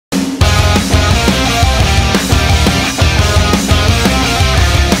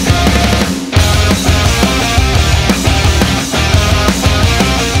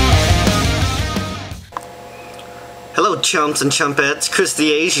chumps and chumpettes? Chris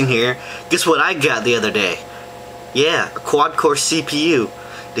the Asian here. Guess what I got the other day? Yeah, a quad-core CPU,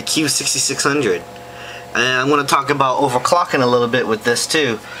 the Q6600. And I want to talk about overclocking a little bit with this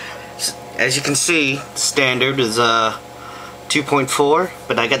too. As you can see, standard is 2.4,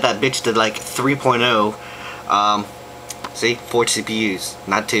 but I got that bitch to like 3.0. See, 4 CPUs,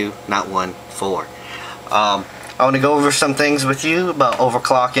 not 2, not 1, 4. I want to go over some things with you about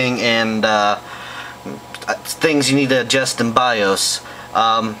overclocking and things you need to adjust in BIOS.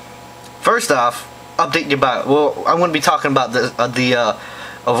 First off, update your BIOS. Well, I'm going to be talking about the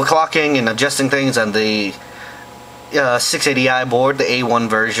overclocking and adjusting things on the 680i board, the A-1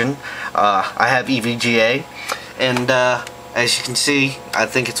 version. I have Evga, and as you can see, I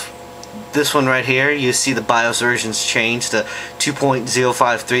think it's this one right here. You see the BIOS versions changed to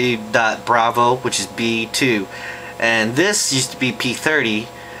 2.053.Bravo, which is B2, and this used to be P30,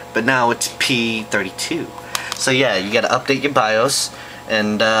 but now it's P32. So yeah, you got to update your BIOS,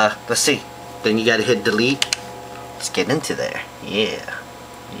 and let's see. Then you got to hit delete. Let's get into there. Yeah.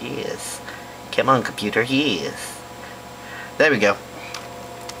 Yes. Come on, computer. Yes. There we go.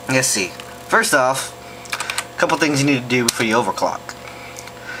 Let's see. First off, a couple things you need to do before you overclock.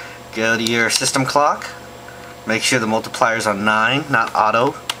 Go to your system clock. Make sure the multiplier is on 9, not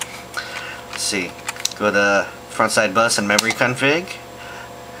auto. Let's see. Go to frontside bus and memory config.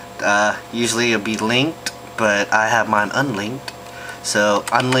 Usually it'll be linked, but I have mine unlinked. So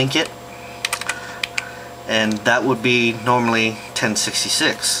unlink it. And that would be normally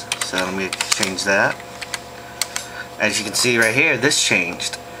 1066. So let me change that. As you can see right here, this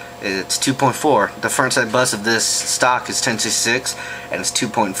changed. It's 2.4. The frontside bus of this stock is 1066 and it's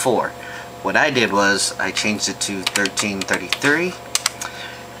 2.4. What I did was I changed it to 1333,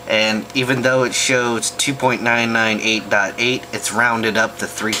 and even though it shows 2.998.8, it's rounded up to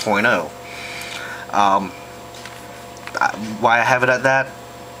 3.0. Why I have it at that?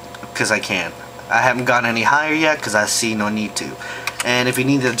 Because I can. I haven't gone any higher yet because I see no need to. And if you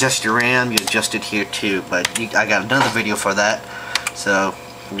need to adjust your RAM, you adjust it here too, but I got another video for that. So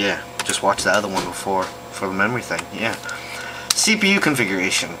yeah, just watch the other one before for the memory thing. Yeah. CPU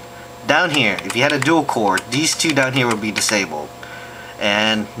configuration. Down here, if you had a dual core, these two down here would be disabled.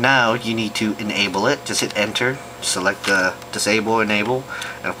 And now you need to enable it. Just hit enter, select disable, enable,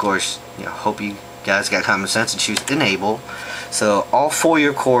 and of course, you know, hope you guys got common sense and choose enable. So all 4 of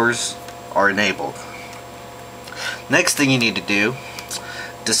your cores are enabled. Next thing you need to do,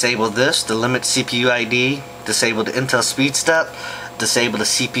 disable this, the limit CPU ID, disable the Intel speed step, disable the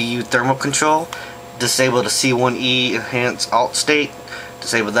CPU thermal control, disable the C1E enhanced alt state,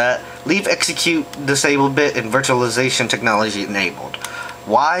 disable that, leave execute disabled bit and virtualization technology enabled.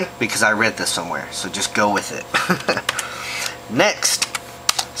 Why? Because I read this somewhere, so just go with it. Next,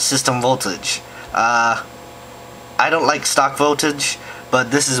 system voltage. I don't like stock voltage, but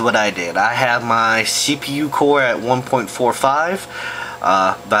this is what I did. I have my CPU core at 1.45,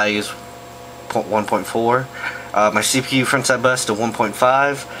 values 1.4. My CPU frontside bus to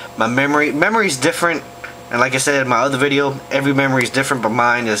 1.5. My memory is different, and like I said in my other video, every memory is different, but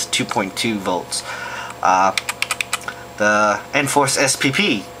mine is 2.2 volts. The Enforce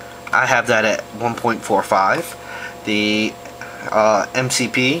SPP, I have that at 1.45. The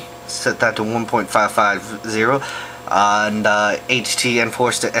MCP, set that to 1.550. And HT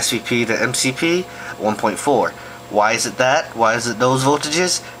Enforce the SPP to MCP 1.4. Why is it that? Why is it those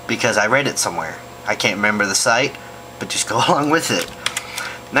voltages? Because I read it somewhere. I can't remember the site, but just go along with it.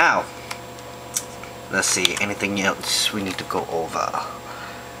 Now, let's see, anything else we need to go over?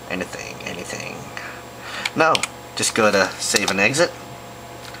 Anything. No, just go to save and exit.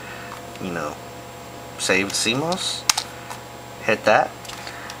 You know, save CMOS. Hit that.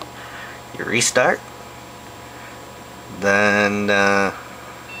 You restart. Then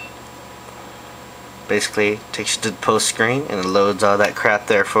basically takes you to the post screen and it loads all that crap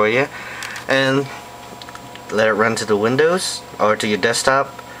there for you, and let it run to the Windows or to your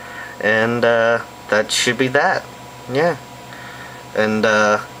desktop, and that should be that. Yeah. And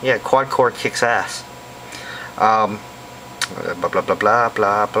yeah, quad core kicks ass. Blah blah blah blah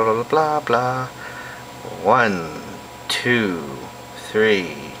blah blah blah blah blah. 1 2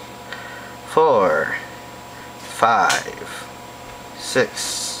 3 4 5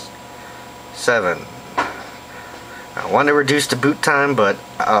 6 7. I want to reduce the boot time, but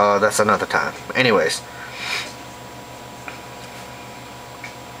that's another time. Anyways,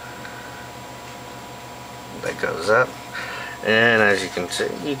 that goes up, and as you can see,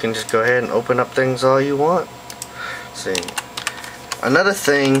 you can just go ahead and open up things all you want. See, another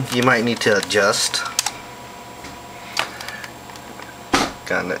thing you might need to adjust.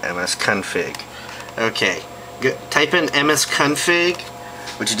 Got the MS config. Okay, type in msconfig.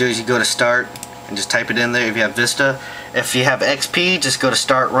 What you do is you go to start and just type it in there if you have Vista. If you have XP, just go to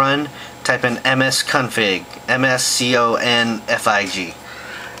start run, type in msconfig, msconfig.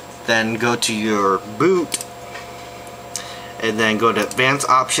 Then go to your boot and then go to advanced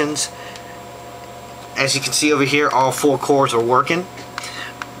options. As you can see over here, all 4 cores are working.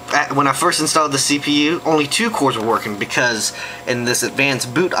 When I first installed the CPU, only 2 cores were working because in this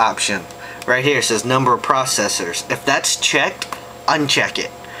advanced boot option right here it says number of processors. If that's checked, uncheck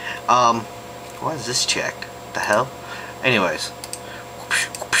it. Why is this checked? The hell? Anyways,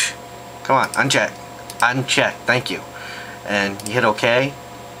 come on, uncheck, thank you, and you hit OK.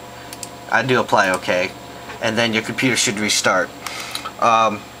 I do apply OK, and then your computer should restart.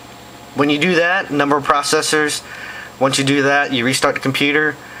 When you do that, number of processors, once you do that, you restart the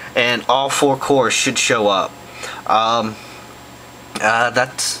computer and all 4 cores should show up.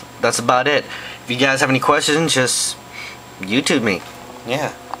 That's about it. If you guys have any questions, just YouTube me.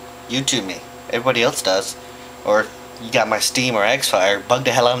 Yeah, YouTube me. Everybody else does. Or you got my Steam or Xfire, bug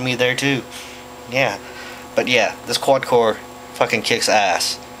the hell out of me there too. Yeah, but yeah, this quad core fucking kicks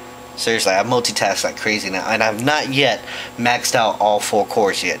ass. Seriously, I multitask like crazy now, and I've not yet maxed out all 4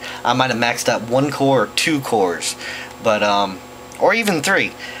 cores yet. I might have maxed out 1 core or 2 cores, but or even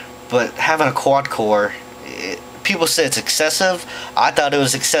 3. But having a quad core, people say it's excessive. I thought it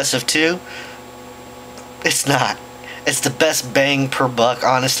was excessive too. It's not. It's the best bang per buck,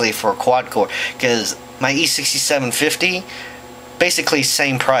 honestly, for a quad core, because my E6750, basically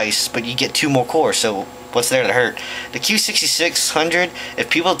same price, but you get 2 more cores, so what's there to hurt? The Q6600, if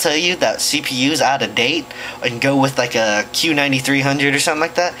people tell you that CPU's out of date and go with like a Q9300 or something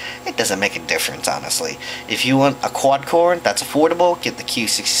like that, it doesn't make a difference, honestly. If you want a quad core that's affordable, get the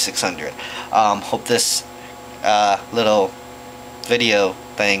Q6600. Hope this little video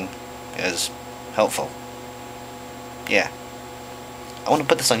thing is helpful. Yeah. I want to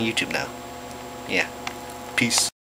put this on YouTube now. Yeah. Peace.